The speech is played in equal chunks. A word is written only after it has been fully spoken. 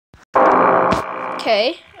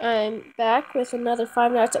Okay, I'm back with another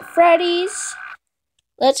 5 Nights at Freddy's.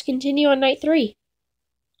 Let's continue on night 3.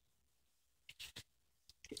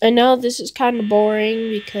 I know this is kind of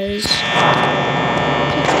boring because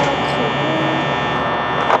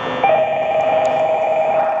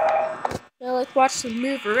now let's watch them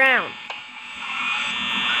move around.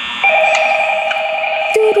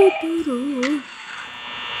 Doo-doo-doo-doo.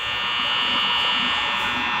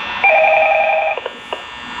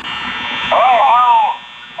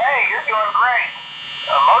 You're doing great.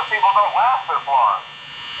 Most people don't last this long.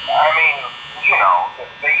 I mean, you know,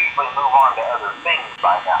 they usually move on to other things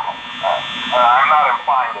by now. I'm not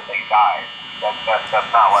implying that they died. That's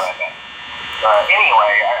not what I meant.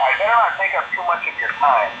 Anyway, I better not take up too much of your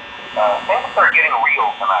time. Things are getting real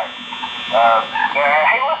tonight.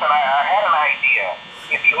 Hey, listen, I had an idea.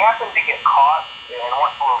 If you happen to get caught and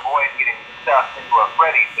want to avoid getting stuffed into a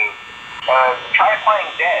Freddy suit, try playing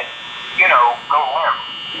dead. You know, go limp.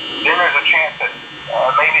 Then there's a chance that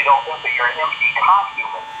maybe they'll think that you're an empty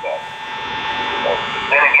costume instead.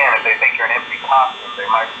 Then again, if they think you're an empty costume, they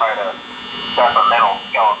might try to stuff a metal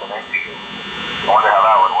skeleton into you. I wonder how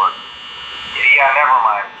that would work. Yeah, never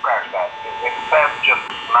mind. Scratch that. It's best just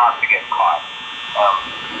not to get caught.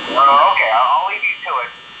 Okay, I'll leave you to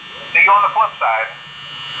it. See you on the flip side.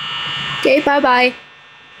 Okay, bye-bye.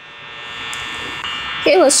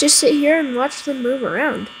 Okay, let's just sit here and watch them move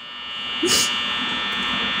around.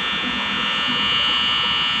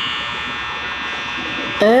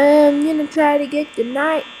 I'm gonna try to get to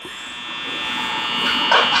night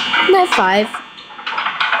 5.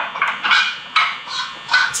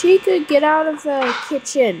 Chica, get out of the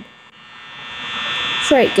kitchen.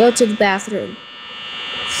 That's right, go to the bathroom.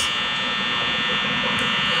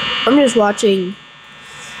 I'm just watching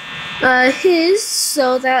his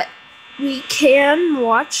so that we can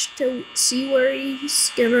watch to see where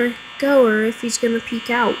he's gonna go or if he's gonna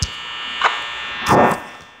peek out.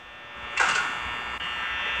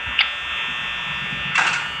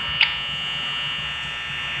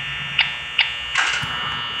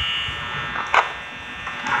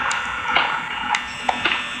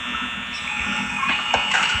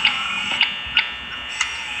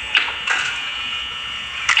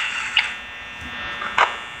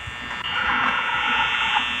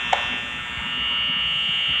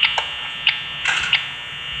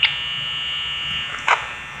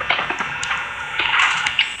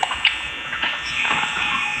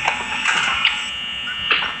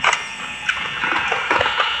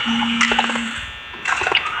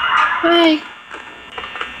 Hi.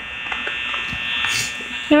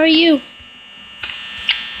 How are you?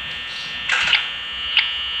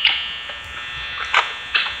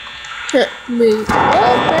 Move.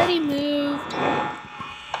 Oh, Freddy moved.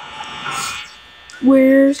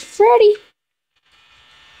 Where's Freddy?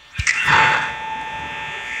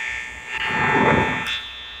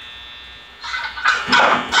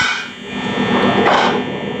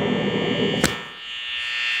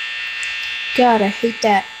 God, I hate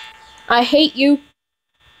that. I hate you.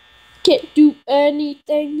 Can't do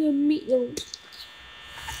anything to me.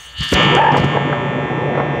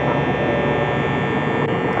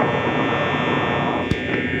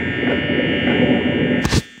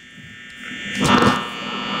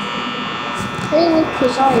 Hey, look,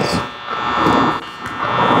 his eyes.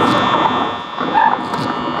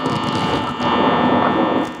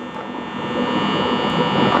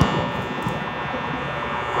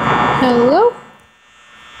 Hello?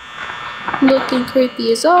 Looking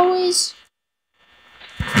creepy as always.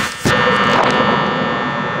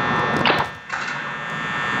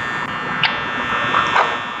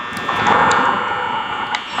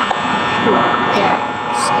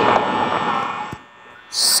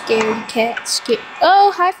 Scared cat, scared.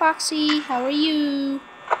 Oh, hi Foxy, how are you?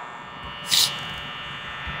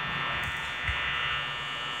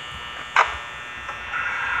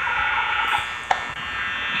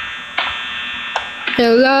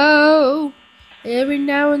 Hello. Every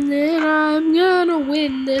now and then I'm gonna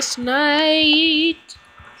win this night.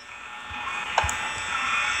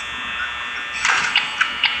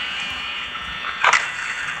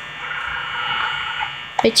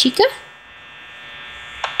 Hi Chica.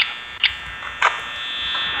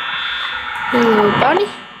 Hello Bonnie.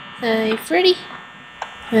 Hi Freddy.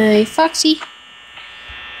 Hi Foxy.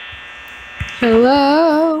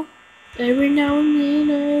 Hello. Every now and then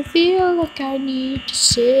I feel like I need to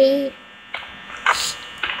sit.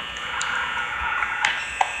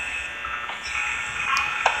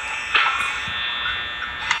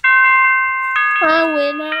 I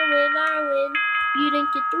win. You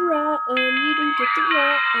didn't get the run. You didn't get the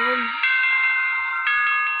run.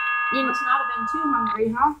 You must not have been too hungry,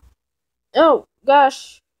 huh? Oh,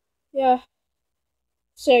 gosh. Yeah.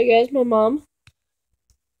 Sorry, guys, my mom.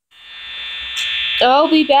 I'll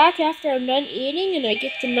be back after I'm done eating and I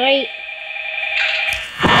get the night.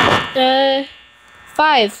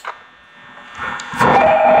 5.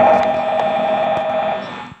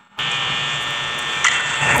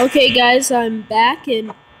 Okay, guys, I'm back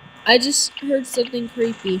and I just heard something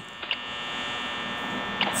creepy.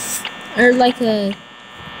 I heard like a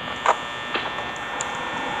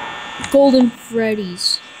Golden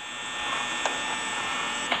Freddy's.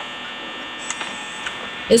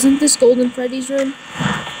 Isn't this Golden Freddy's room?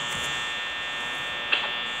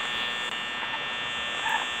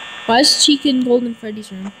 Why is Chica in Golden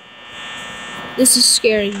Freddy's room? This is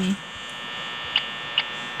scaring me.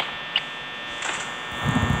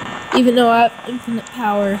 Even though I have infinite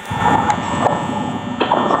power.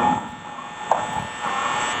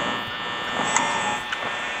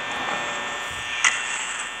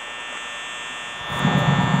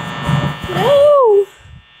 No!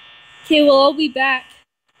 Okay, well, I'll be back.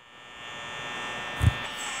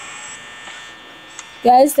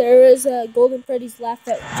 Guys, there is a Golden Freddy's laugh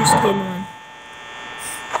that just came on.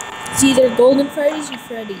 It's either Golden Freddy's or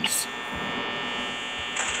Freddy's.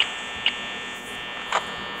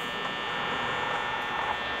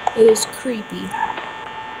 It was creepy.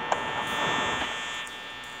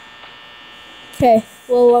 Okay,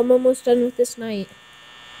 well, I'm almost done with this night.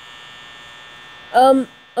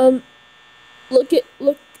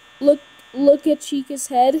 Look at Chica's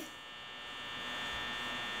head.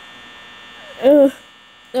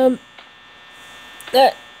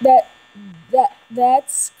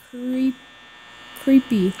 That's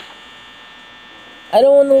creepy. I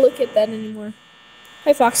don't want to look at that anymore.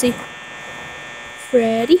 Hi, Foxy.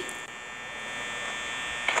 Freddy.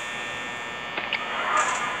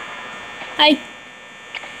 Hi.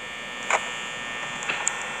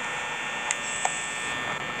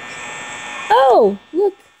 Oh,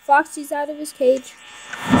 look. Foxy's out of his cage.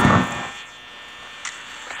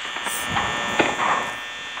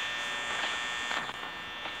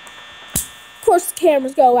 Of course the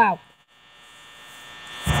cameras go out.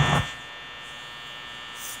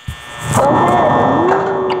 Go ahead.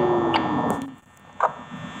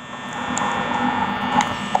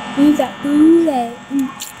 Move that booty.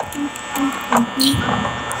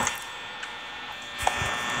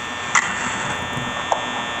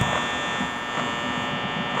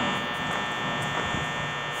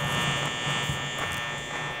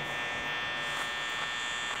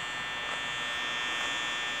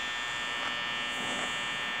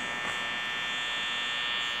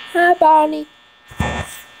 Hi, Bonnie.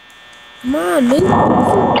 Come on, move.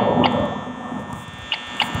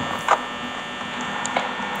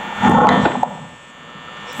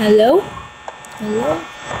 Hello? Hello?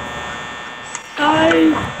 Hi.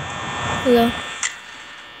 Hello.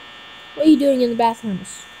 What are you doing in the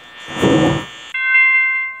bathrooms?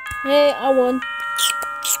 Hey, I won.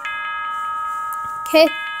 Okay.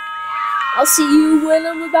 I'll see you when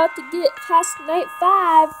I'm about to get past night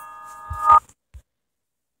 5.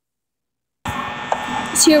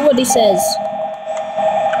 Let's hear what he says.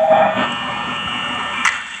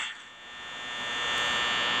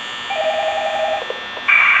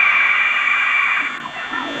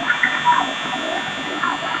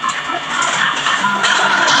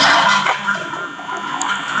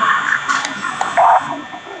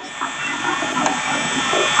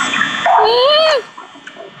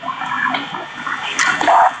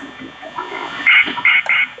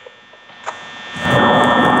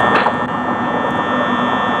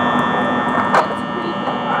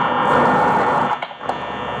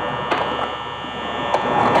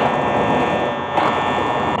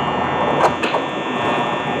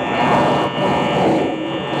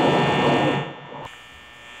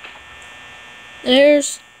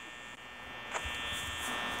 There's...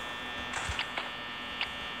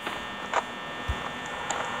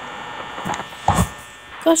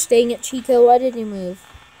 Gosh dang it, Chico, why did he move?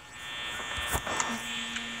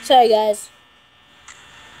 Sorry, guys.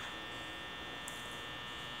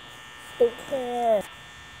 Don't care.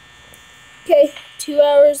 Okay, 2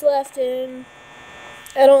 hours left, and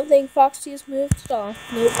I don't think Foxy has moved at all.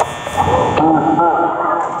 Nope.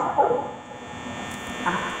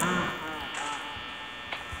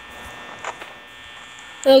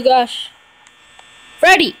 Oh gosh.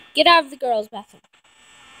 Freddy, get out of the girls' bathroom.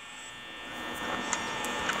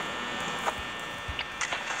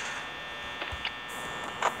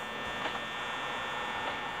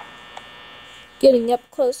 Getting up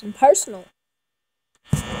close and personal.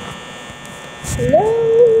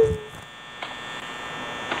 Hello?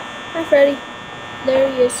 Hi, Freddy.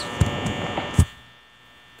 There he is.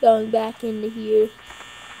 Going back into here.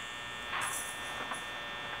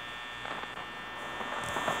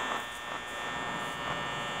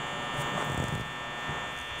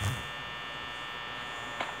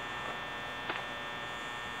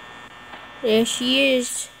 There she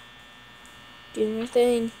is. Doing her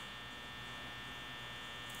thing.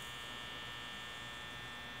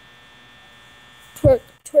 Twerk,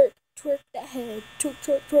 twerk, twerk the head. Twerk,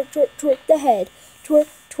 twerk, twerk, twerk, twerk the head. Twerk,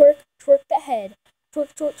 twerk, twerk the head.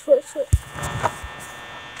 Twerk, twerk, twerk, twerk.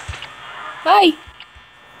 Hi!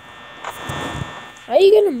 Are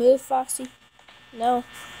you gonna move, Foxy? No.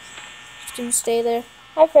 Just gonna stay there.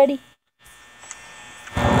 Hi, Freddy.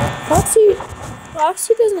 Foxy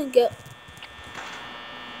doesn't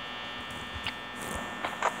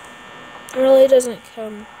really doesn't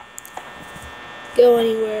go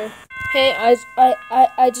anywhere. Hey, I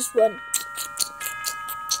just won.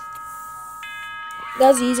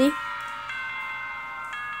 That was easy.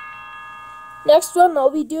 Next one, I'll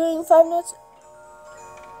be doing 5 minutes.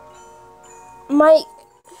 My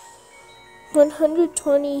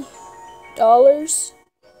 $120.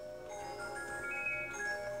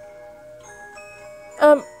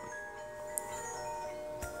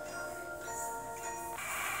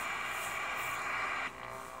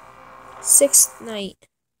 Sixth night.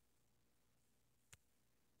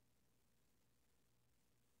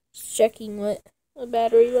 Just checking what the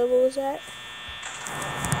battery level is at.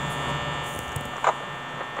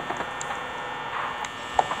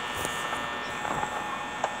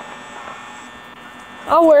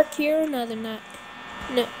 I'll work here another night.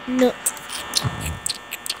 No.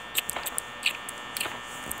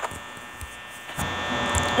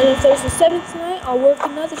 And if there's a 7th night, I'll work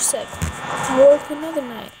another 7. I'll work another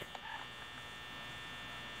night.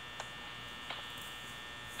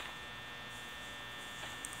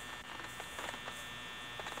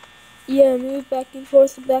 Yeah, move back and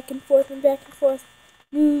forth and back and forth and back and forth.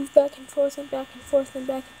 Move back and forth and back and forth and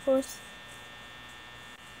back and forth.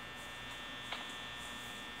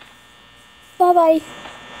 Bye-bye.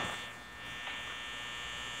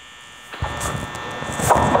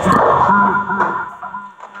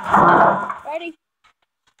 Ready?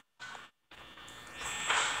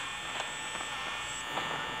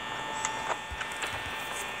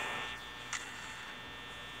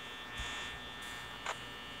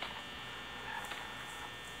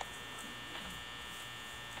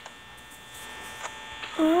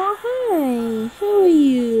 Oh, hi. How are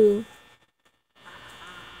you?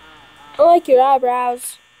 I like your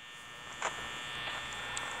eyebrows.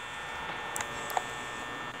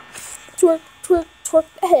 Twerk, twerk, twerk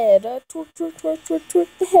the head. Twerk, twerk, twerk, twerk, twerk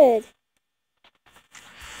the head.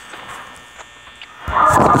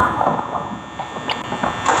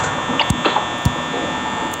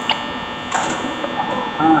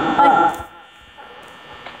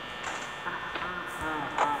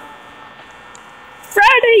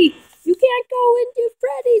 Freddy! You can't go into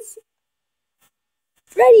Freddy's.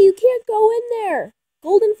 Freddy, you can't go in there.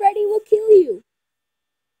 Golden Freddy will kill you.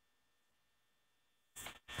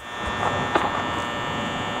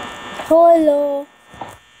 Hello.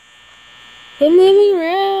 I'm moving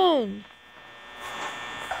around.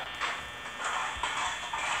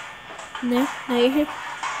 No, now you're here.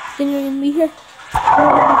 Then you're gonna be here.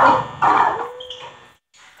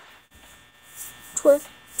 Twerk,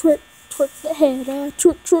 twerk, twerk the head.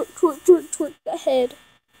 Twerk, twerk, twerk, twerk, twerk the head.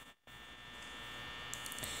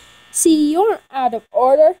 See, you're out of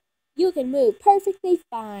order. You can move perfectly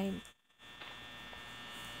fine.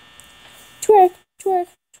 Twerk, twerk,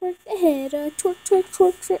 twerk the head. Twerk, twerk,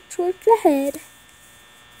 twerk, twerk, twerk the head.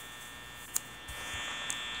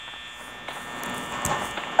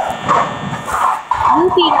 You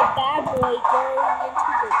being a bad boy going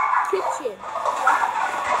into the kitchen.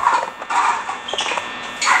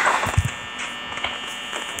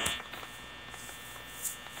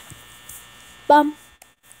 Bum,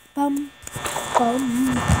 bum, bum.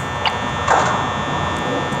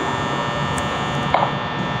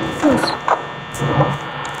 Close.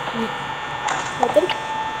 Open.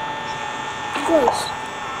 Close.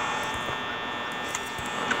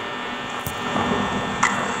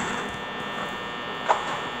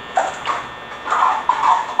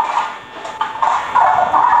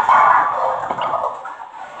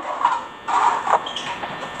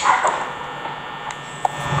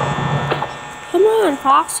 Come on,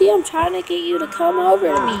 Foxy, I'm trying to get you to come over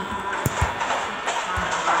to me.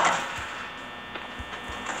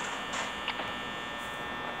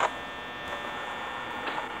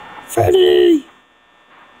 Freddy!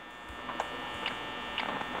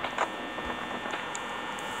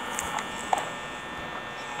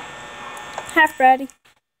 Hi, Freddy.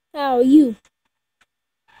 How are you?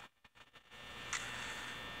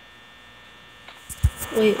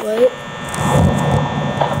 Wait, what?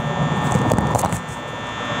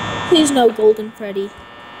 Please no Golden Freddy.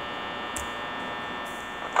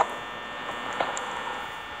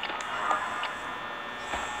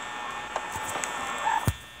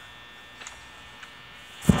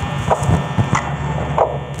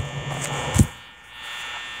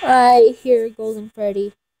 I hear Golden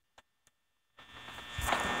Freddy.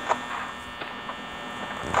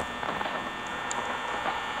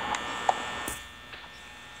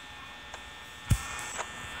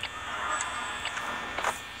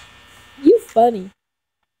 You funny.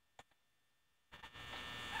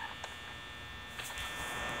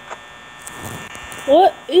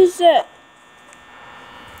 What is that?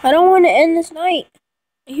 I don't want to end this night.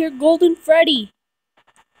 I hear Golden Freddy.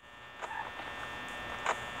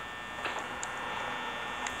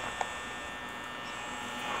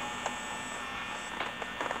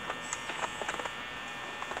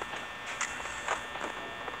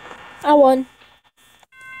 I won.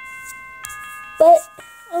 But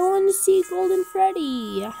I want to see Golden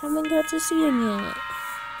Freddy. I haven't got to see him yet.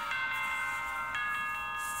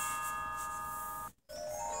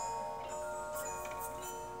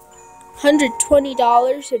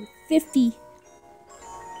 $120 and 50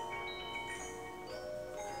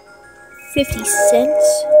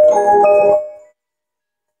 cents.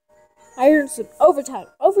 I earned some overtime.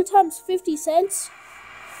 Overtime's 50 cents.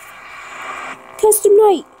 Custom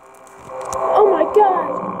night. Oh my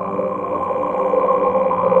god.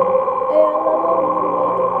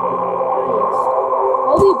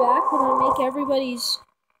 I'll be back when I make everybody's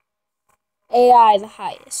AI the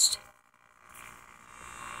highest.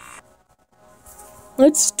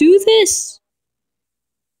 Let's do this.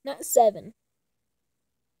 Not 7.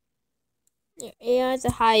 Your AI is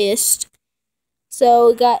the highest. So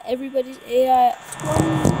we got everybody's AI at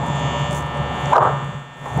 20.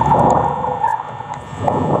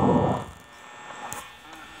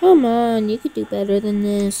 Come on, you could do better than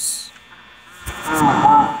this.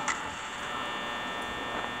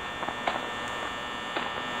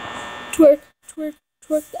 Twerk, twerk,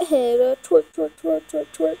 twerk the head. Twerk, twerk, twerk, twerk,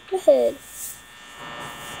 twerk the head.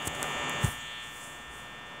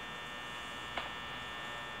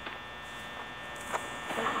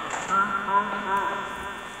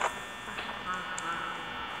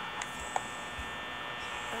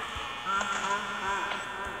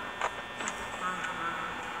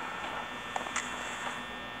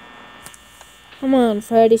 Come on,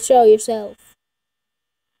 Freddy, show yourself.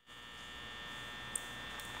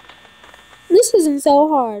 This isn't so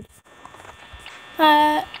hard.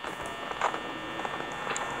 Hi.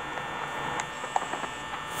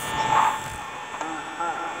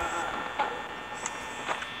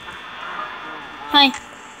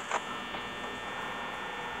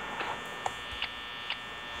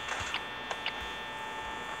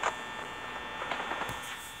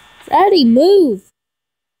 Freddy, move.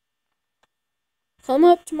 Come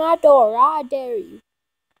up to my door, I dare you.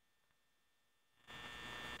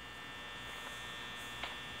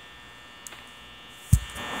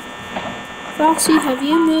 Foxy, have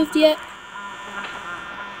you moved yet?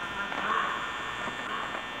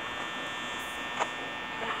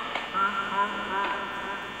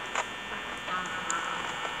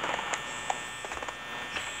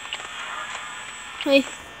 Hey.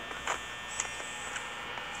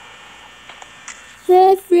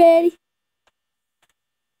 Hey, Freddy.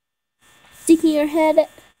 Sticking your head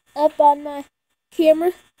up on my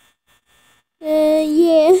camera.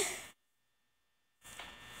 Yeah.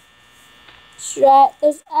 Right,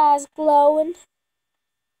 those eyes glowing.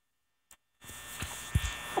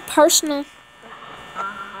 Personal.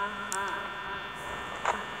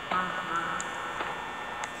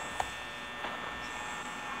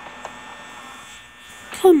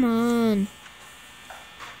 Come on.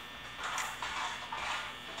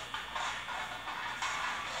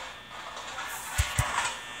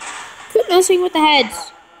 Quit messing with the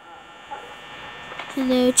heads.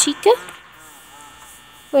 Hello, Chica.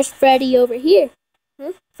 Where's Freddy over here?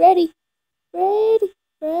 Huh? Freddy. Freddy.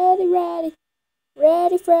 Freddy, Freddy.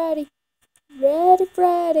 Freddy, Freddy. Freddy,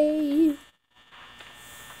 Freddy.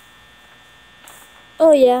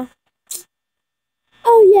 Oh yeah.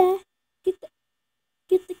 Oh yeah.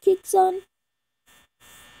 Get the kicks on.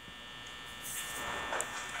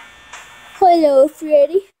 Hello,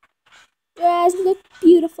 Freddy. Your eyes look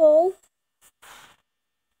beautiful.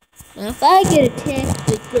 Now, if I get attacked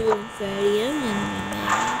with Golden Freddy, I'm gonna be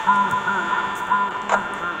mad.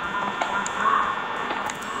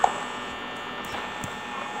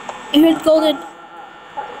 I heard Golden.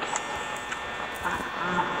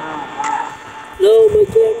 No, my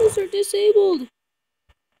cameras are disabled.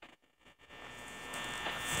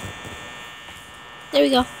 There we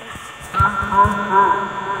go.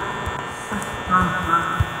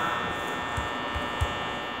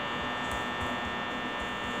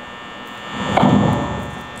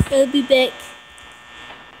 I'll be back.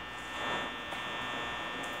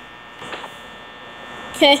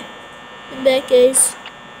 Okay, I'm back, guys.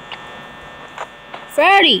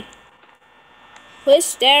 Freddy, quit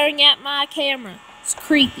staring at my camera. It's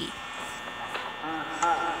creepy.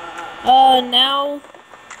 Now.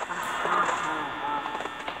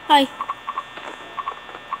 Hi.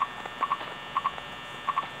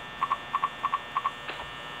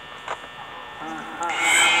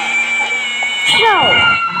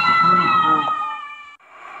 How?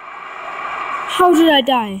 How did I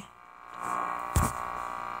die?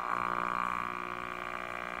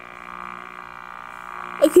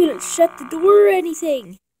 I couldn't shut the door or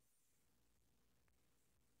anything.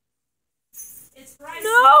 It's right.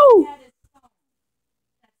 No!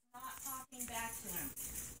 That's not talking back to him.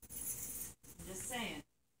 I'm just saying.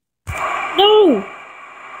 No!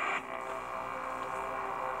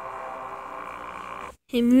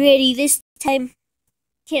 I'm ready this time.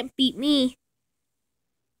 Can't beat me.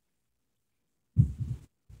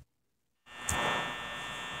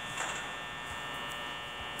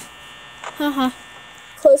 Haha.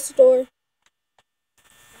 Close the door.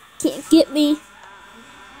 Can't get me.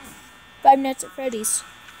 5 Nights at Freddy's.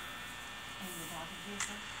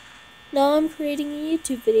 No, I'm creating a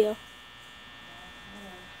YouTube video.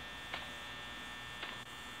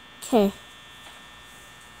 Okay.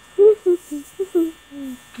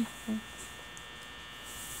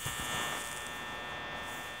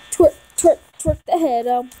 Twerk, twerk, twerk the head.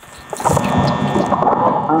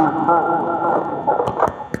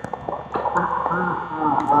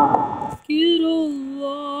 Get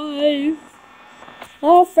alive.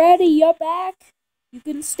 Oh, Freddy, you're back. You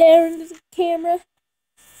can stare into the camera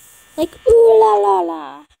like ooh la la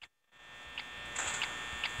la.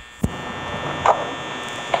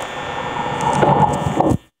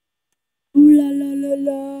 Ooh la la la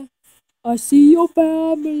la. I see your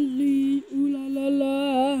family. Ooh la la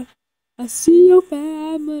la. I see your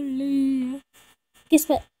family. Guess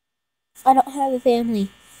what? I don't have a family.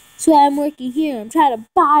 So I'm working here. I'm trying to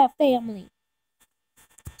buy a family.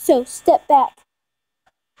 So step back.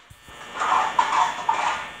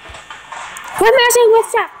 Quit messing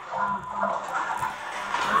with that.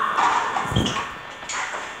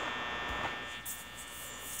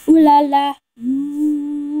 Ooh la la.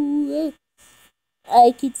 Ooh.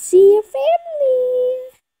 I can see your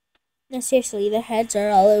family. No, seriously, their heads are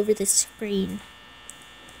all over the screen.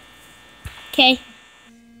 Okay.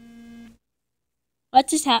 What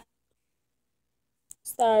just happened?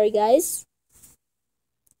 Sorry, guys.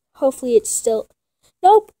 Hopefully it's still...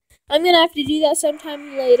 Nope. I'm gonna have to do that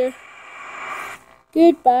sometime later.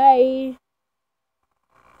 Goodbye.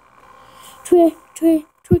 Twerk, twerk,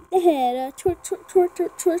 twerk the head. Twerk, twerk, twerk,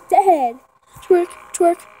 twerk, twerk the head. Twerk,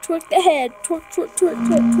 twerk, twerk the head. Twerk, twerk, twerk,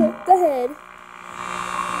 twerk, twerk the head.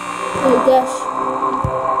 Oh my gosh.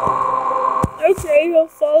 Okay, I'll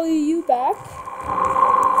follow you back.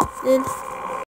 Then